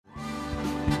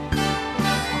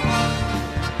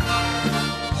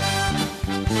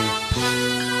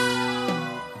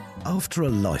After a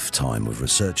lifetime of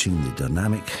researching the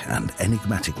dynamic and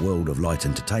enigmatic world of light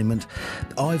entertainment,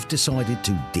 I've decided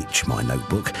to ditch my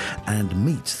notebook and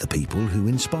meet the people who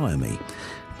inspire me.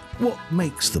 What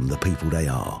makes them the people they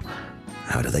are?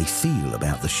 How do they feel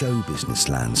about the show business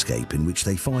landscape in which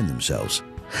they find themselves?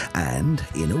 And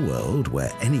in a world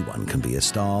where anyone can be a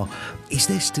star, is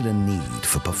there still a need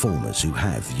for performers who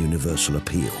have universal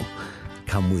appeal?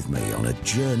 Come with me on a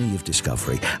journey of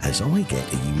discovery as I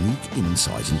get a unique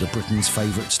insight into Britain's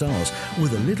favourite stars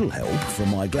with a little help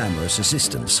from my glamorous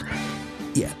assistants.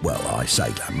 Yeah, well, I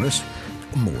say glamorous,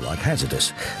 more like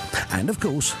hazardous. And of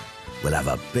course, we'll have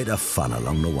a bit of fun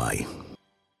along the way.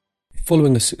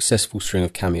 Following a successful string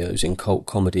of cameos in cult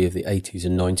comedy of the 80s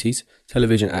and 90s,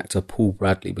 television actor Paul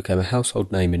Bradley became a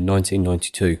household name in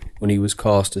 1992 when he was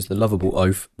cast as the lovable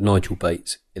oaf Nigel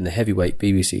Bates in the heavyweight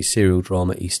BBC serial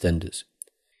drama EastEnders.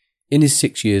 In his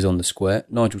 6 years on the square,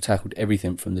 Nigel tackled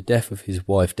everything from the death of his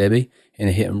wife Debbie in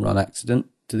a hit-and-run accident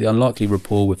to the unlikely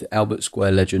rapport with the Albert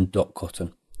Square legend Doc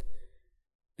Cotton.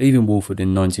 Leaving Walford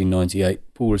in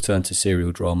 1998, Paul returned to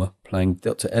serial drama, playing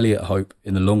Dr. Elliot Hope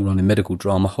in the long-running medical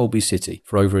drama Holby City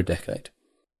for over a decade.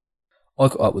 I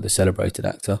caught up with the celebrated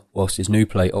actor whilst his new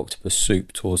play Octopus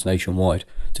Soup tours nationwide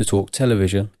to talk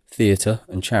television, theatre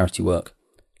and charity work.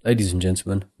 Ladies and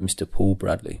gentlemen, Mr. Paul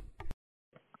Bradley.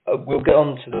 We'll get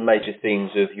on to the major themes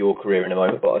of your career in a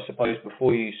moment, but I suppose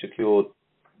before you secured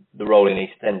the role in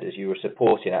EastEnders, you were a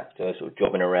supporting actor, sort of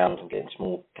jobbing around and getting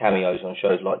small cameos on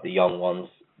shows like The Young Ones,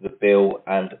 The Bill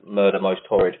and Murder Most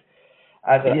Horrid.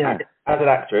 As an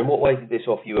actor, in what way did this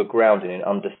offer you a grounding in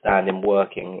understanding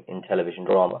working in television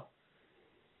drama?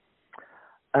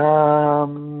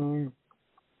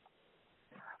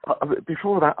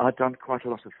 Before that, I'd done quite a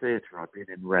lot of theatre. I'd been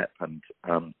in rep, and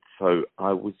so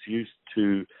I was used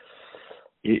to,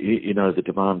 the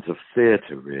demands of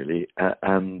theatre, really.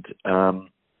 And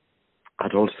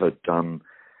I'd also done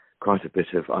quite a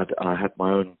bit of. I had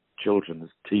my own children's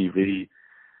TV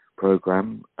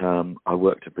program. I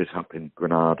worked a bit up in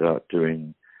Granada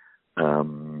doing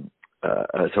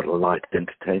sort of light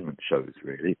entertainment shows,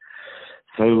 really.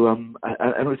 So, and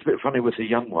it was a bit funny with The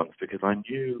Young Ones because I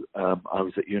knew I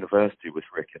was at university with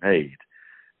Rick and Aid,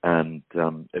 and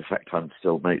in fact I'm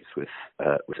still mates with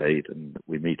Aid, and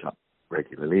we meet up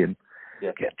regularly and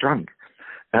get drunk.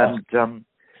 And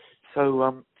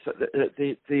so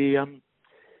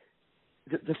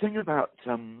the thing about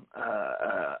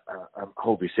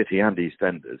Holby City and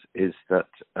EastEnders is that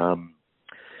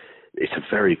it's a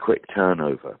very quick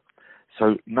turnover,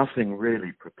 so nothing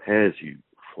really prepares you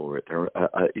for it.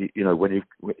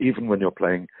 Even when you're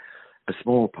playing a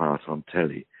small part on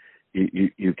telly,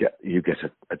 you get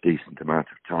a decent amount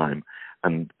of time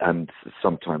and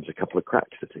sometimes a couple of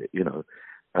cracks at it,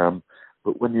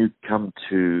 But when you come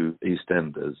to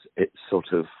EastEnders, it's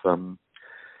sort of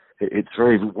it's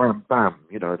very wham bam,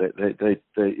 you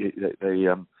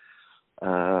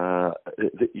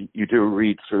do a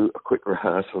read through, a quick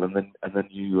rehearsal, and then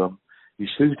you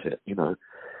shoot it,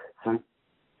 So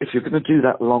if you're going to do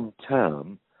that long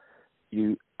term,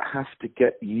 you have to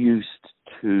get used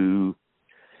to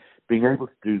being able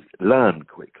to learn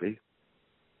quickly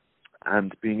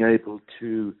and being able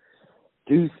to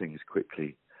do things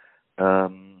quickly.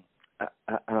 And I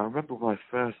remember my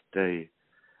first day.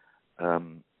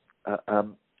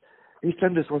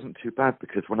 EastEnders wasn't too bad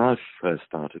because when I first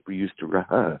started, we used to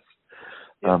rehearse.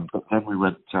 But then we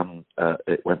went.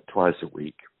 It went twice a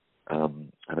week,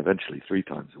 and eventually 3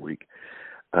 times a week.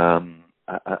 And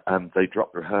they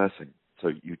dropped rehearsing, so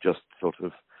you just sort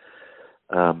of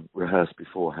rehearse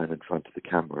beforehand in front of the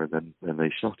camera, and then they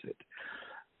shot it.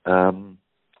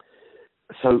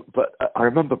 But I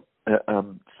remember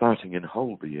starting in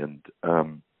Holby and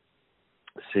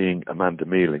seeing Amanda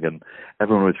Mealing, and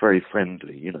everyone was very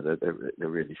friendly. They're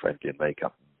really friendly in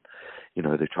makeup.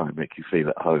 They try and make you feel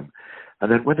at home. And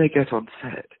then when they get on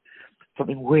set,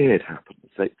 something weird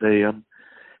happens. They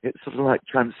it's sort of like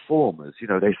Transformers.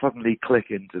 They suddenly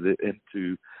click into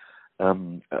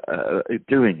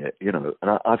doing it. And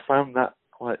I found that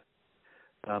quite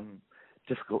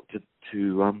difficult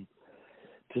to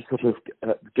sort of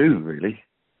do, really.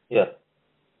 Yeah.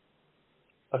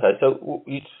 Okay, so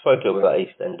you spoke a little bit about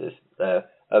EastEnders there.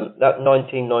 That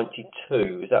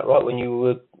 1992, is that right, when you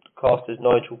were cast as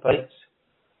Nigel Bates?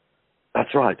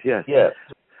 That's right, yes. Yeah.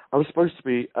 I was supposed to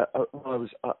be, I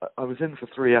was in for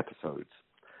 3 episodes,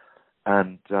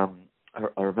 and I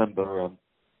remember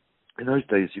in those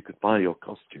days you could buy your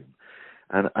costume,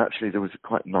 and actually there was a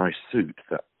quite nice suit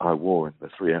that I wore in the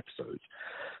 3 episodes.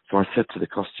 So I said to the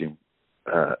costume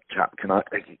chap, can I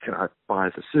buy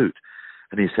the suit?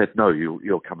 And he said, no,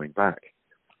 you're coming back.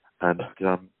 And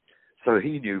so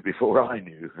he knew before I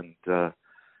knew, and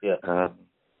it's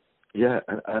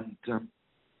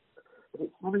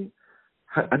funny,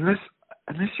 unless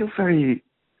you're very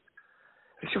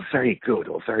good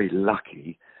or very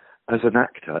lucky as an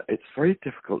actor, it's very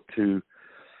difficult to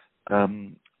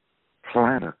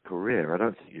plan a career. I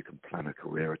don't think you can plan a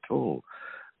career at all.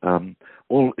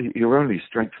 All your only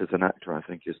strength as an actor, I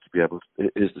think, is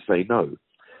to say no.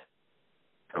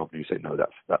 Often you say no,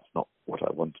 that's not what I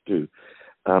want to do.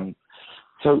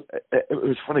 So it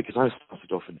was funny because I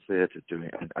started off in theatre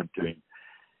doing,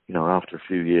 after a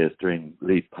few years doing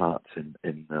lead parts in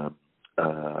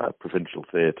provincial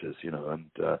theatres, and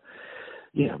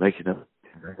making them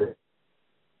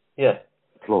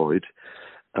employed.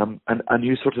 And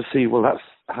you sort of see, well, that's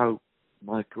how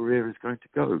my career is going to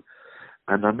go.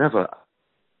 And I never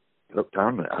looked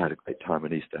down at it. I had a great time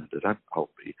in EastEnders and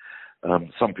Holby.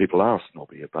 Some people are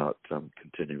snobby about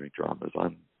continuing dramas.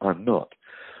 I'm not.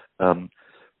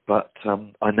 But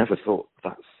I never thought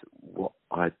that's what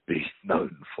I'd be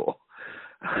known for.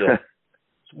 Yeah.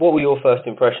 So what were your first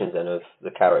impressions then of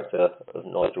the character of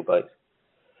Nigel Bates?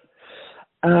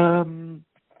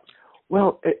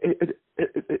 Well,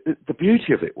 the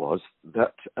beauty of it was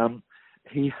that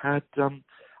he had.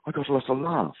 I got a lot of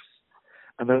laughs,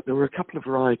 and there were a couple of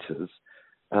writers,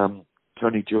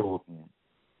 Tony Jordan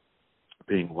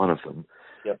being one of them,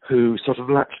 who sort of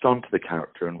latched onto the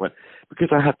character and went, because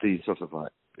I had these sort of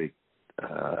like big,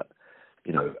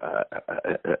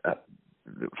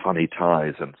 funny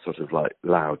ties and sort of like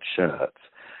loud shirts.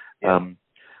 And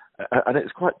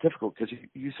it's quite difficult because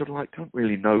you sort of like don't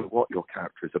really know what your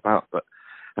character is about,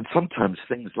 and sometimes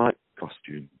things like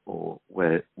costume or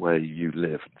where you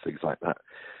live and things like that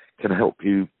can help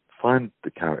you find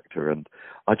the character. And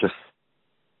I just,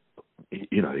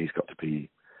 he's got to be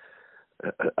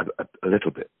a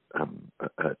little bit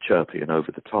chirpy and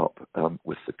over the top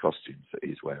with the costumes that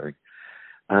he's wearing.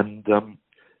 And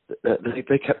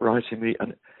they kept writing me,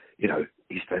 and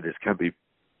EastEnders can be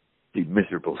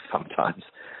miserable sometimes.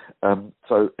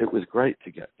 So it was great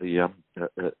to get the a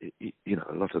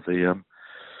lot of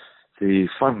the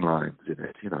fun lines in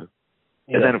it,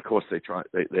 And then of course they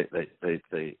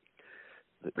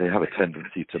have a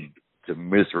tendency to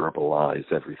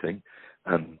miserableize everything,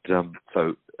 and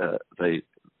so they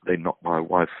knocked my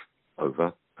wife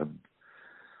over, and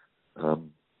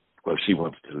she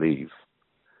wanted to leave,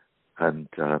 and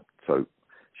so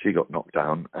she got knocked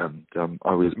down, and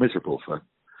I was miserable for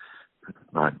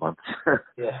 9 months.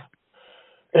 Yeah.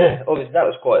 Obviously,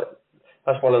 that's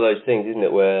one of those things, isn't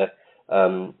it, where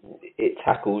it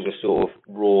tackles a sort of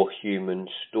raw human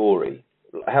story.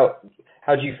 How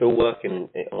do you feel working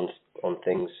on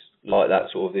things like that,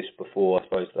 sort of this before, I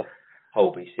suppose, the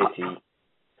Holby City?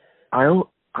 I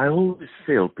always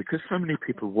feel, because so many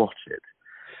people watch it,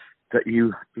 that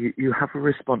you have a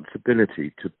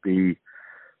responsibility to be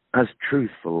as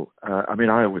truthful. I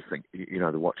always think,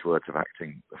 the watchwords of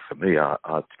acting for me are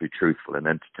to be truthful and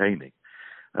entertaining.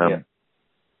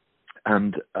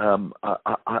 And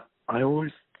I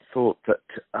always thought that,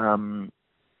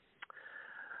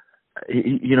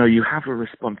 you have a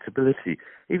responsibility,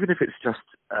 even if it's just,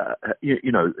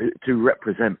 to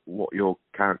represent what your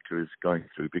character is going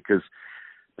through, because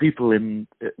people in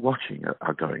watching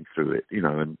are going through it,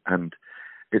 and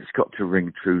it's got to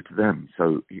ring true to them.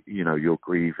 So, you're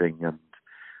grieving, and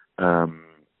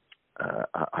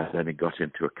I then got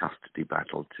into a custody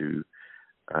battle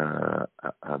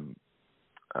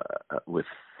with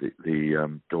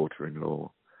the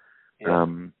daughter-in-law.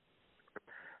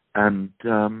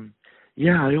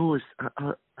 I always,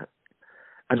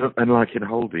 and like in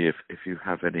Holby, if you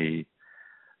have any,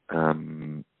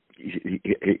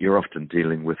 you're often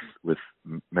dealing with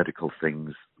medical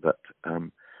things that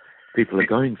people are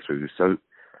going through. So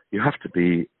you have to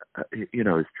be,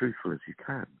 as truthful as you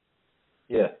can.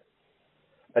 Yeah.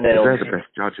 And then they're the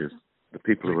best judges, the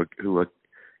people who are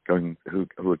going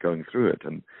through it,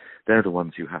 and they're the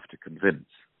ones you have to convince.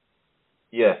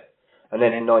 Yeah. And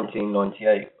then in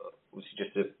 1998, which is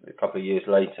just a couple of years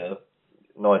later,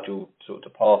 Nigel sort of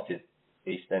departed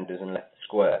EastEnders and left the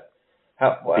square.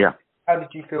 How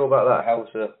did you feel about that? How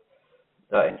was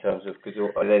that in terms of, because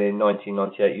then in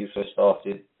 1998 you also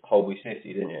started Holby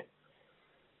City, didn't you?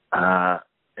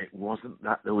 It wasn't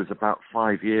that. There was about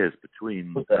 5 years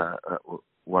between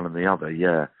one and the other.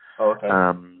 Yeah. Oh, okay.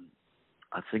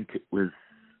 I think it was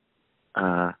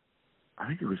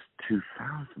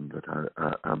 2000 that I.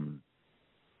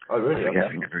 Oh, really? I'm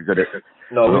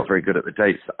not very good at the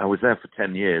dates. I was there for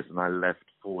 10 years and I left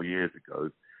 4 years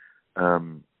ago.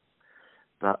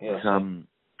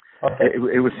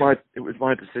 It was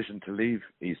my decision to leave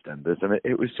EastEnders, and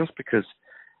it was just because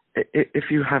if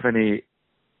you have any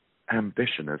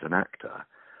ambition as an actor,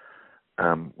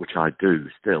 which I do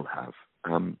still have,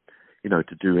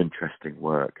 to do interesting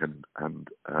work and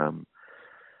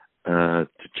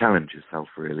to challenge yourself,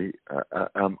 really,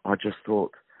 I just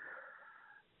thought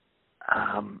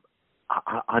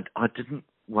I didn't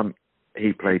want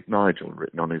 "He played Nigel"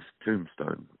 written on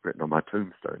my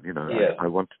tombstone. Yeah. I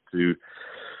wanted to,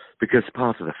 because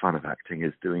part of the fun of acting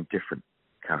is doing different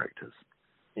characters.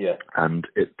 Yeah. And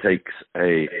it takes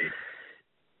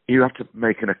you have to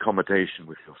make an accommodation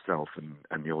with yourself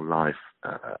and your life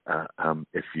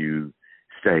if you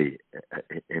stay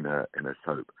in a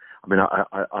soap. I mean,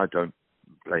 I don't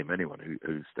blame anyone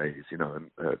who stays, and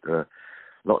there are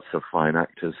lots of fine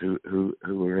actors who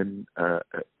were in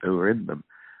them.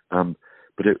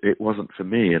 But it wasn't for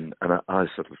me, and I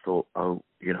sort of thought,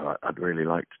 I'd really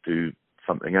like to do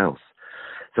something else.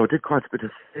 So I did quite a bit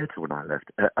of theatre when I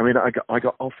left. I mean, I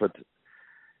got offered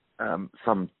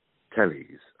some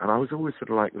tellies, and I was always sort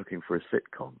of like looking for a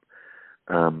sitcom.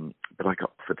 But I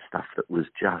got offered stuff that was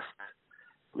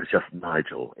just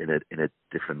Nigel in a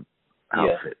different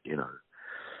outfit,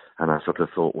 And I sort of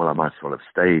thought, well, I might as well have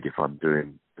stayed if I'm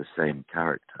doing the same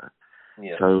character.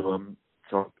 Yeah. So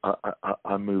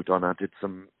I moved on. I did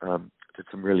some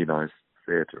really nice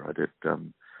theatre. I did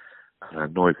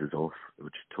Noises Off,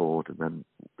 which toured and then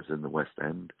was in the West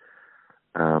End.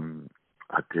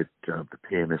 I did The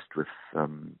Pianist with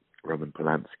Roman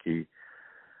Polanski.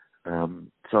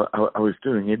 So I was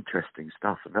doing interesting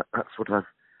stuff, and that's what I've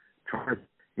tried.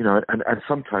 And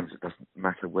sometimes it doesn't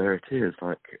matter where it is.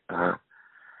 Like I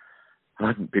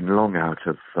hadn't been long out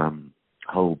of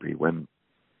Holby when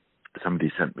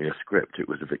somebody sent me a script. It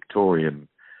was a Victorian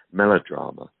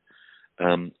melodrama.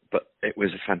 But it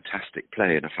was a fantastic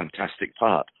play and a fantastic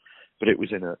part. But it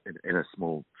was in a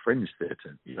small fringe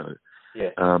theatre,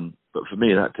 Yeah. But for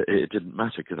me, it didn't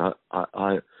matter, because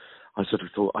I sort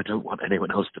of thought, I don't want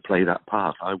anyone else to play that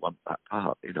part. I want that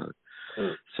part,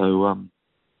 Mm. So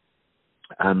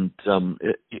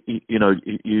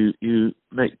you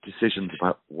make decisions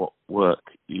about what work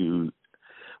you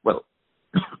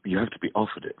have to be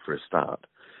offered it for a start.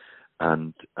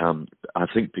 And I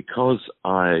think because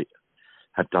I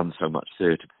had done so much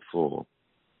theatre before,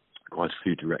 quite a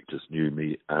few directors knew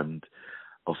me and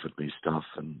offered me stuff,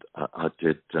 and I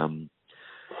did a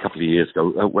couple of years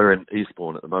ago. We're in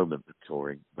Eastbourne at the moment,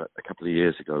 touring, but a couple of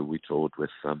years ago we toured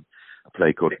with a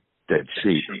play called Dead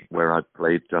Sheep, where I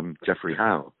played Geoffrey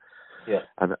Howe. Yeah.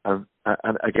 And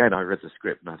again, I read the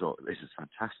script and I thought, this is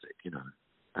fantastic,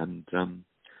 and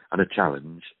a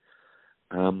challenge.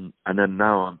 And then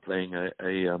now I'm playing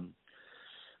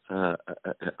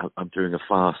I'm doing a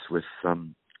farce with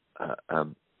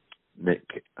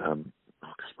Nick.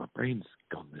 Because my brain's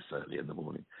gone this early in the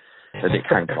morning. Nick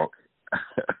Hancock.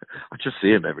 I just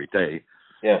see him every day.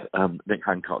 Yeah. Nick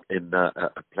Hancock in a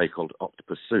play called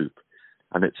Octopus Soup,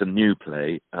 and it's a new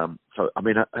play. So I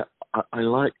mean, I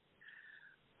like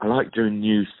doing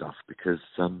new stuff because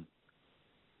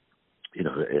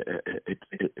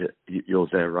you're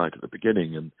there right at the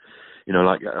beginning, and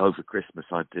like over Christmas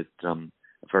I did a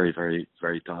very, very,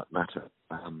 very dark matter,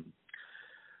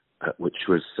 which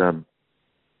was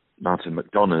Martin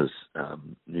McDonagh's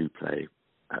new play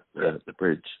at the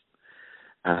Bridge,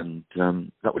 and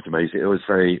that was amazing. It was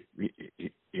very,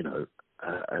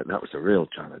 that was a real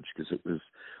challenge, because it was,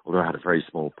 although I had a very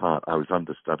small part, I was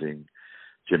understudying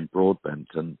Jim Broadbent,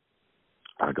 and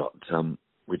I got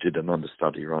we did an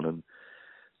understudy run, and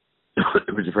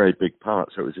it was a very big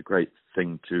part, so it was a great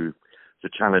thing to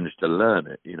challenge to learn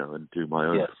it, and do my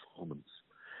own performance.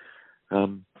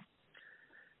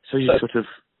 So you sort of...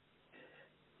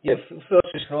 Yeah,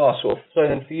 first just going to ask, so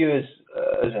then for you as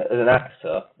an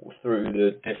actor, through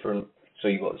the different, so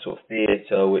you've got sort of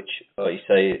theatre, which, like you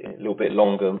say, a little bit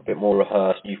longer, a bit more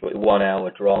rehearsed, you've got the 1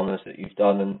 hour dramas that you've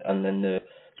done, and then the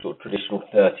sort of traditional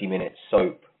 30-minute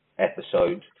soap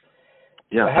episodes.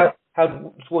 Yeah.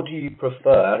 What do you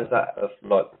prefer? How does that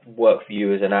work for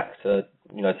you as an actor?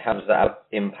 How does that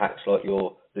impact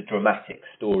the dramatic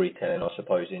storytelling, I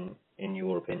suppose, in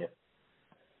your opinion?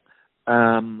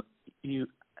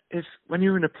 When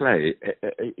you're in a play,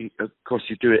 of course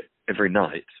you do it every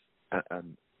night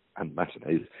and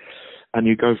matinees, and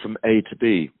you go from A to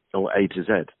B or A to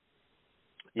Z.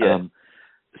 Yeah.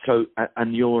 So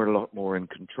and you're a lot more in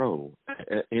control.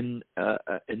 In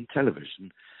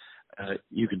television,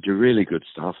 you can do really good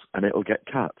stuff and it'll get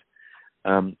cut.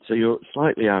 So you're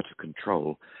slightly out of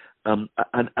control. And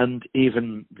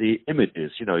even the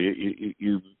images,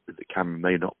 the camera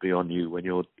may not be on you when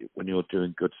you're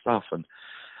doing good stuff. And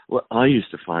well, I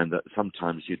used to find that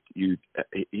sometimes you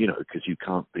because you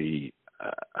can't be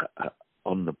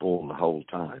on the ball the whole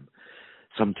time,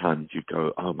 sometimes you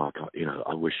go, oh my God,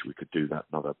 I wish we could do that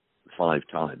another 5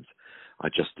 times. I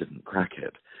just didn't crack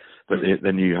it. But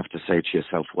then you have to say to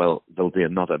yourself, well, there'll be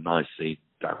another nice scene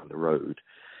down the road,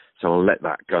 so I'll let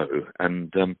that go.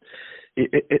 And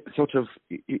it sort of,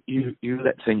 you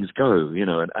let things go,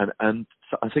 and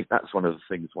so I think that's one of the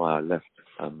things why I left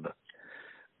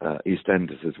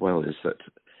EastEnders as well, is that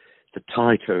the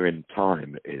tighter in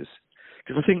time is,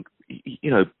 because I think,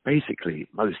 basically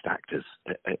most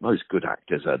good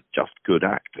actors are just good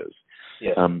actors.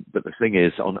 Yeah. But the thing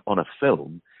is, on a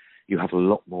film, you have a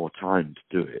lot more time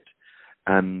to do it.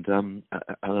 And on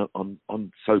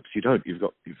soaps, you don't.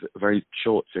 You're very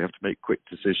short, so you have to make quick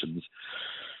decisions.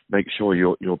 Make sure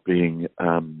you're being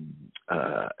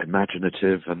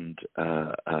imaginative and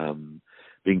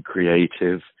being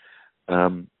creative.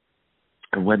 And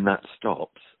when that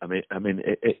stops, I mean,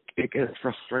 it gets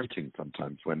frustrating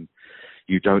sometimes when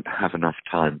you don't have enough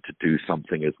time to do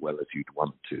something as well as you'd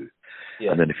want to.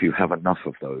 Yeah. And then if you have enough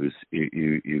of those,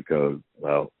 you go,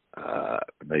 well,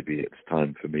 maybe it's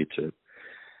time for me to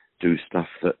do stuff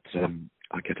that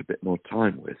I get a bit more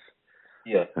time with.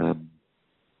 Yeah.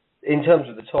 In terms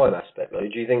of the time aspect, though,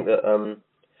 do you think that,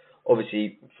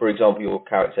 obviously, for example, your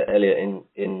character Elliot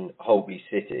in Holby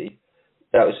City,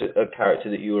 that was a character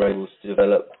that you were able to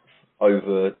develop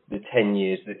over the 10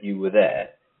 years that you were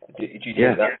there? Do you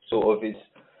think that sort of is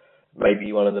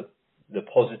maybe one of the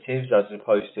positives, as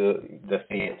opposed to the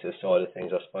theatre side of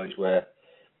things, I suppose, where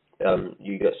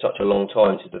you get such a long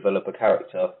time to develop a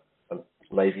character?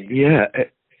 Maybe. Yeah,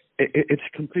 it's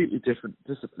a completely different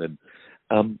discipline.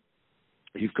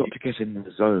 You've got to get in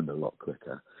the zone a lot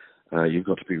quicker. You've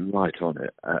got to be right on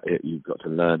it. You've got to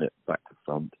learn it back to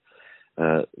front.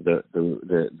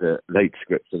 The late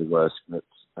scripts are the worst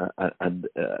scripts, and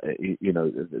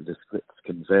the scripts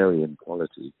can vary in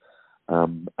quality.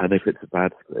 And if it's a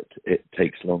bad script, it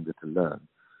takes longer to learn,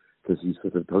 because you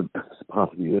sort of don't. There's a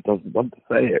part of you that doesn't want to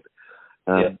say it.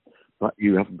 But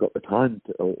you haven't got the time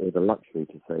or the luxury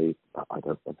to say, I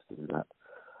don't want to do that.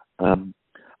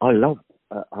 I loved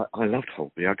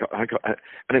Holby. I got,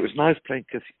 and it was nice playing,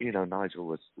 because Nigel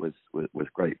was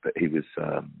great, but he was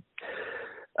a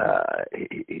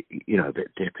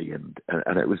bit dippy, and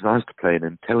it was nice to play an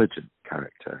intelligent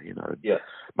character. Yeah.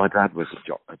 My dad was a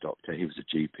doctor. He was a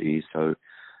GP, so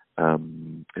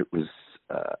it was.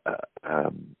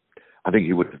 I think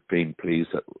he would have been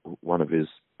pleased that one of his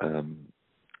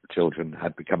children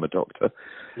had become a doctor.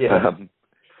 Yeah.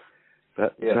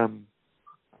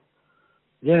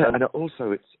 And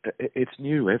also it's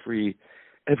new every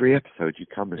episode you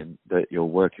come in, that you're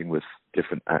working with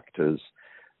different actors,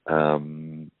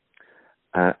 and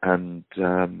that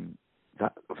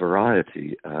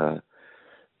variety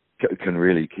can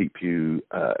really keep you.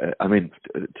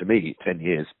 To me, 10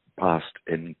 years passed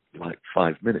in like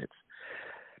 5 minutes.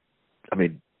 I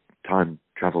mean, time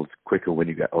travels quicker when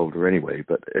you get older anyway,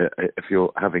 but if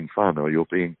you're having fun or you're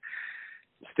being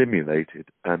stimulated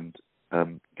and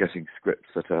getting scripts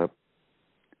that are,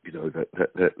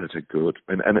 that are good,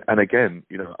 and again,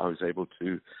 I was able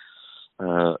to,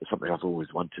 something I've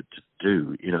always wanted to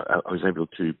do, I was able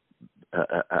to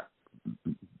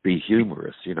be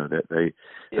humorous, that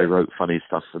they wrote funny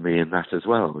stuff for me in that as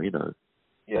well,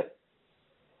 Yeah.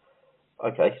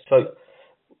 Okay, so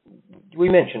we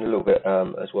mentioned a little bit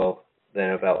as well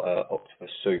then about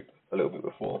Octopus Soup a little bit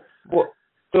before. Might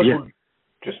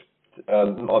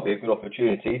be a good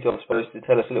opportunity to, I suppose, to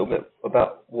tell us a little bit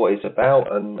about what it's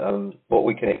about and what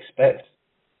we can expect.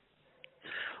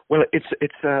 Well,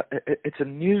 it's a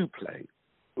new play,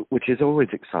 which is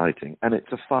always exciting, and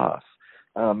it's a farce,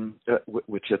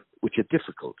 which are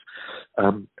difficult,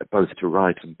 both to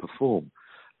write and perform.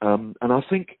 And I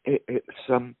think it's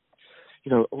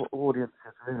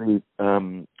audiences really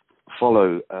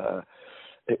follow.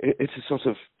 It's a sort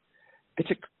of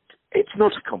it's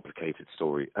not a complicated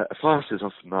story. Farces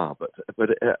often are, but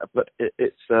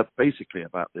it's basically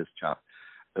about this chap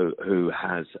who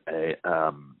has a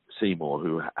Seymour,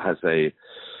 who has a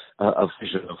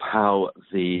vision of how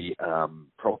the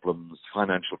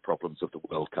financial problems of the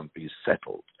world can be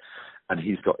settled, and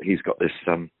he's got this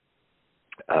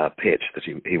pitch that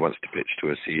he wants to pitch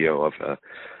to a CEO of a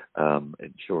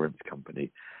insurance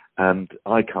company. And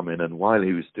I come in, and while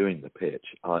he was doing the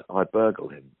pitch, I burgle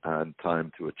him and tie him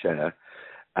to a chair,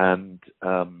 and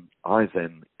I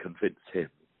then convince him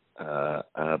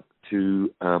to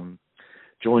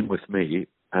join with me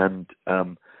and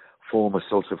form a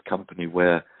sort of company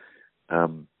where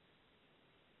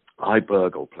I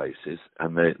burgle places,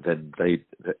 and then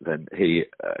he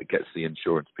gets the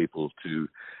insurance people to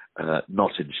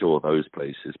not insure those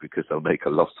places because they'll make a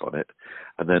loss on it,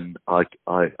 and then I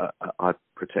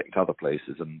protect other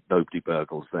places and nobody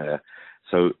burgles there,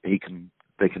 so they can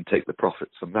take the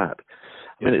profits from that.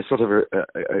 I mean, it's sort of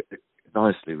a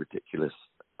nicely ridiculous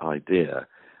idea,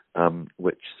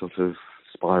 which sort of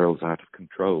spirals out of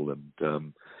control, and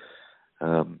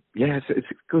it's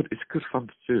good fun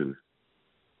to do.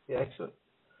 Yeah, excellent.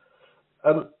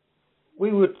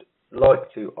 We would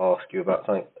like to ask you about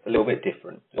something a little bit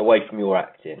different, away from your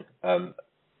acting.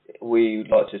 We'd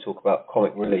like to talk about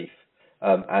comic relief,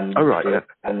 and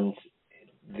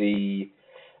the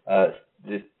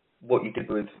what you did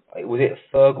with, was it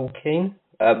Fergal King?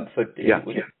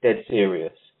 Dead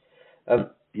Serious.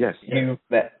 Yes. You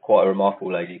met quite a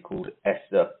remarkable lady called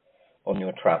Esther on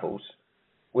your travels.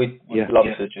 We'd love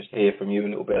to just hear from you a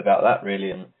little bit about that,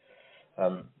 really, and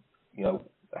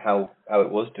how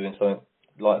it was doing something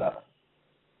like that.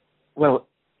 Well,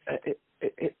 it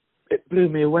blew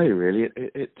me away, really.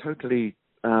 It totally,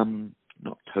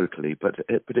 not totally, but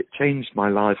it changed my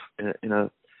life in a.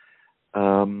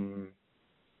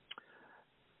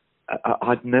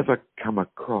 I'd never come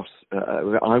across.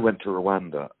 I went to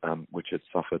Rwanda, which had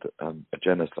suffered a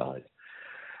genocide,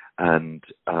 and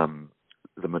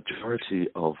the majority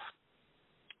of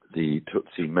the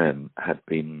Tutsi men had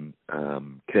been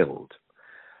killed,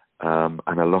 and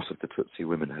a lot of the Tutsi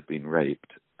women had been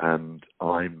raped. And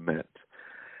I met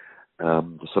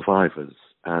the survivors,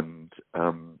 and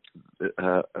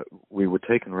we were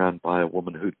taken around by a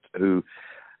woman who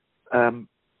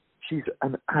she's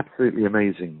an absolutely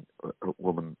amazing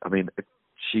woman. I mean,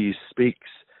 she speaks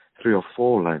 3 or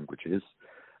 4 languages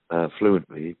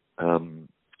fluently, and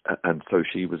so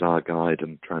she was our guide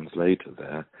and translator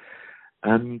there.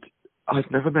 And I've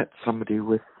never met somebody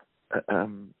with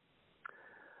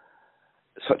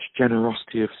such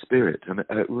generosity of spirit, and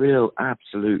a real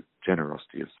absolute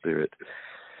generosity of spirit,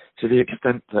 to the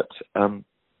extent that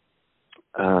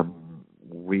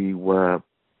we were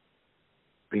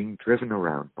being driven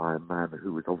around by a man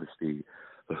who was obviously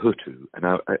a Hutu, and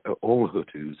all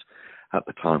Hutus at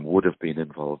the time would have been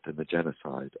involved in the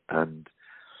genocide, and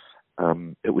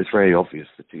it was very obvious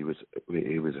that he was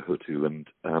a Hutu,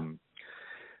 and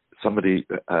somebody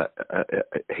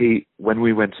when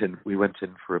we went in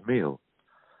for a meal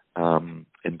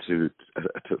into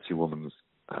a Tutsi woman's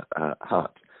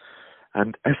hut,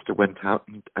 and Esther went out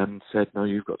and said, "No,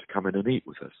 you've got to come in and eat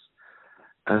with us."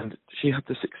 And she had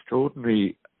this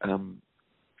extraordinary,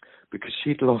 because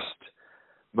she'd lost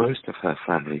most of her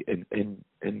family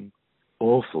in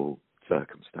awful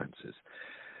circumstances,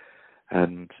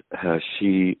 and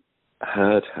she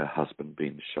heard her husband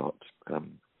being shot.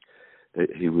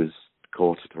 He was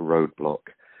caught at a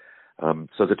roadblock.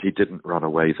 So that he didn't run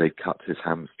away, they cut his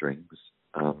hamstrings,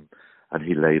 and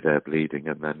he lay there bleeding,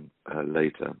 and then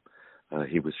later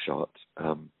he was shot.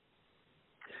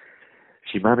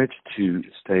 She managed to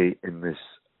stay in this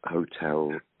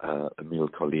hotel, Emile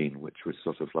Colline, which was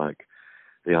sort of like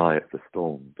the eye of the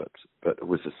storm, but it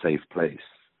was a safe place,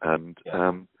 and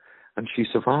she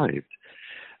survived.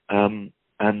 And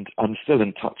I'm still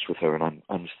in touch with her, and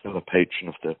I'm still a patron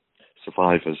of the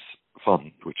Survivors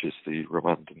Fund, which is the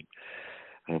Rwandan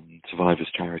survivors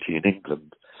charity in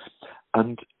England.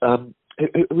 And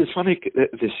it was funny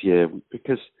this year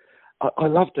because I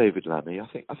love David Lammy. I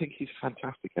think he's a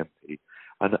fantastic MP,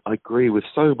 and I agree with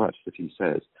so much that he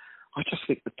says. I just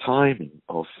think the timing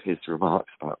of his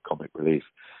remarks about comic relief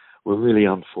were really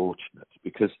unfortunate,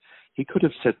 because he could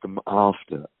have said them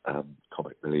after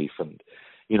comic relief, and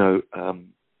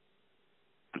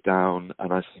down.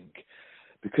 And I think,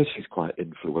 because he's quite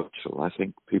influential, I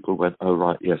think people went, "Oh,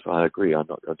 right, yes, I agree, I'm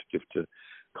not going to give to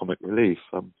comic relief."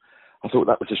 I thought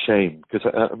that was a shame, because,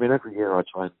 every year I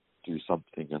try and do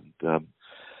something, and,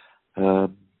 I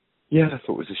thought it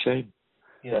was a shame.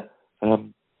 Yeah.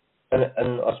 And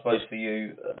I suppose for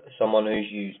you, someone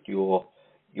who's used your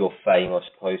fame, I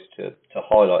suppose, to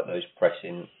highlight those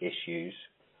pressing issues,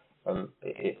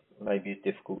 it maybe is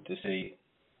difficult to see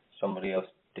somebody else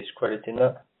discrediting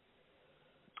that.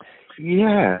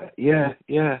 Yeah.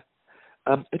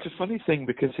 It's a funny thing,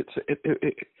 because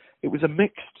it was a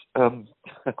mixed,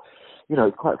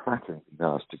 quite flattering being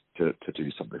asked to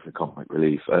do something for comic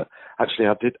relief. Actually,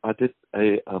 I did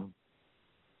a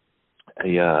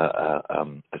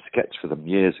sketch for them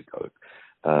years ago.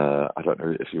 I don't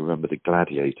know if you remember the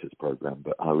Gladiators program,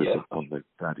 but I was on the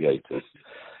Gladiators.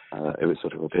 It was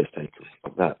sort of a piss take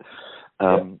of that.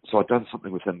 So I'd done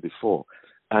something with them before,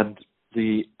 and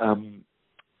the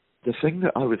thing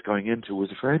that I was going into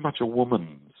was very much a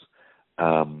woman's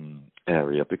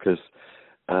area, because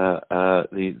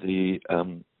the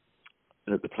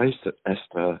place that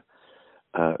Esther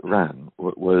ran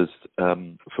was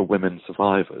for women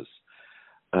survivors.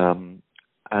 And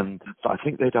I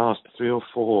think they'd asked 3 or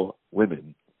 4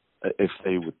 women if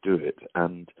they would do it,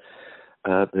 and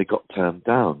they got turned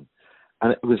down.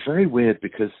 And it was very weird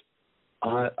because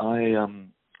I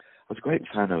was a great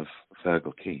fan of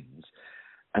Fergal Keane's,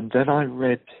 and then I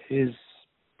read his.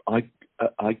 I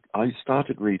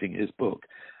started reading his book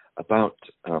about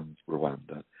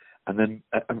Rwanda, and then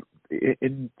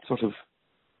in sort of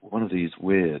one of these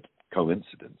weird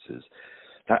coincidences,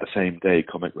 that same day,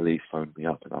 Comic Relief phoned me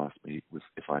up and asked me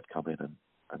if I'd come in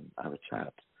and have a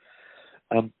chat.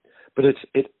 But it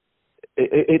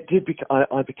did.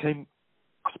 I became.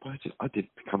 I suppose I did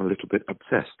become a little bit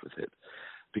obsessed with it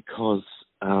because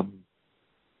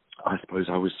I suppose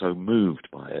I was so moved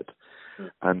by it,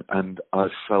 and I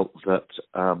felt that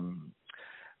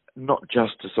not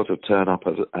just to sort of turn up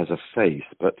as a face,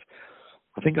 but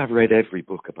I think I've read every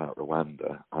book about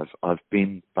Rwanda. I've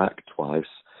been back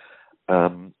twice,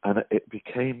 and it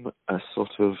became a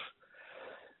sort of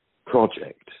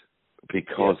project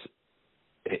because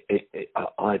it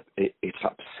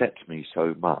upset me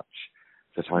so much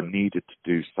that I needed to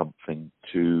do something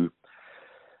to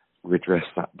redress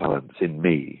that balance in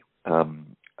me.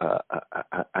 And,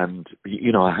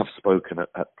 I have spoken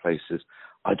at places.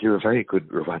 I do a very good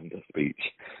Rwanda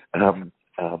speech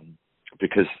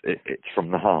because it's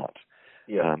from the heart.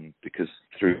 Yeah. Because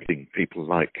through people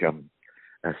like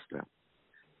Esther.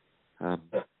 So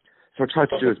I try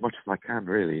to do as much as I can,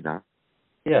 really, now.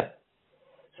 Yeah.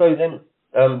 So then,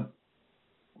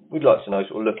 we'd like to know,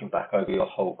 sort of looking back over your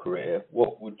whole career,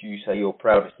 what would you say your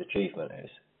proudest achievement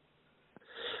is?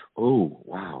 Oh,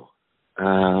 wow.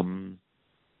 And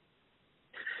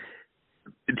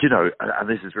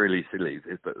this is really silly,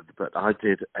 but I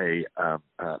did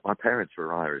my parents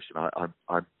were Irish, and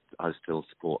I still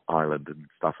support Ireland and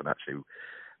stuff, and actually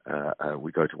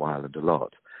we go to Ireland a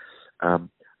lot.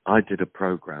 I did a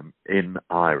programme in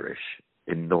Irish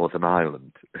in Northern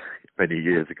Ireland many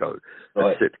years ago,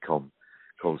 right. A sitcom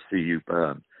called See You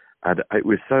Burn, and it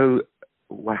was so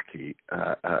wacky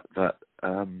that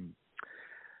I'm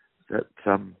sort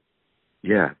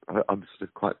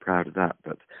of quite proud of that.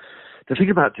 But the thing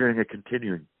about doing a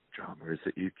continuing drama is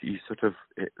that you sort of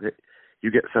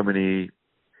you get so many,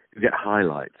 you get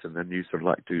highlights, and then you sort of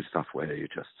like do stuff where you're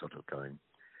just sort of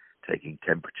taking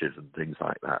temperatures and things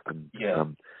like that, and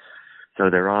so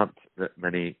there aren't that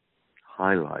many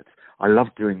highlights. I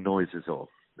love doing Noises Off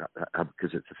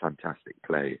because it's a fantastic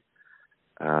play.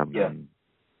 And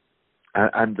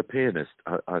The Pianist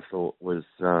I thought was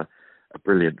a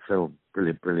brilliant film,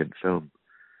 brilliant film,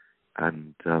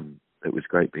 and it was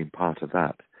great being part of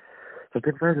that. So I've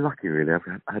been very lucky, really. I've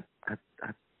had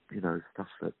stuff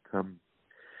that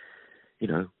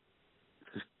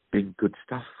just been good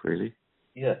stuff, really.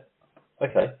 Yeah.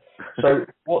 Okay. So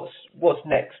what's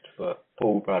next for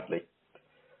Paul Bradley?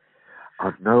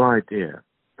 I've no idea.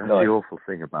 That's No. the awful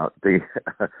thing about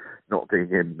not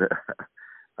being in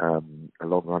a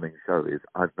long-running show is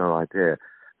I've no idea.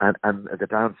 And the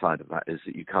downside of that is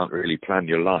that you can't really plan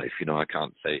your life. I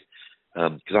can't say,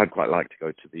 because I'd quite like to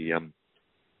go to the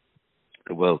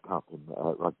World Cup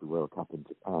Rugby World Cup in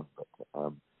Japan, but I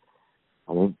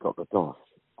ain't got the DOS,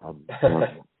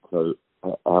 so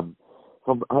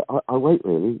I wait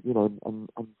really,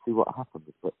 and see what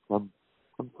happens. But I'm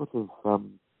sort of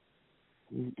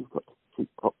you've got to keep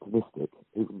optimistic,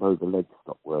 even though the legs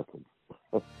stop working.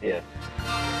 Yeah.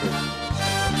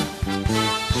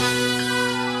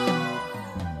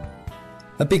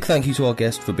 A big thank you to our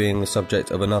guest for being the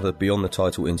subject of another Beyond the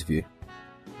Title interview.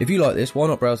 If you like this, why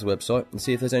not browse the website and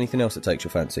see if there's anything else that takes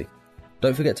your fancy.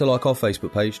 Don't forget to like our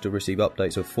Facebook page to receive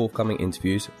updates of forthcoming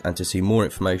interviews and to see more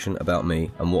information about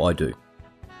me and what I do.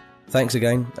 Thanks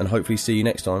again, and hopefully see you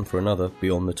next time for another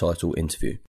Beyond the Title interview.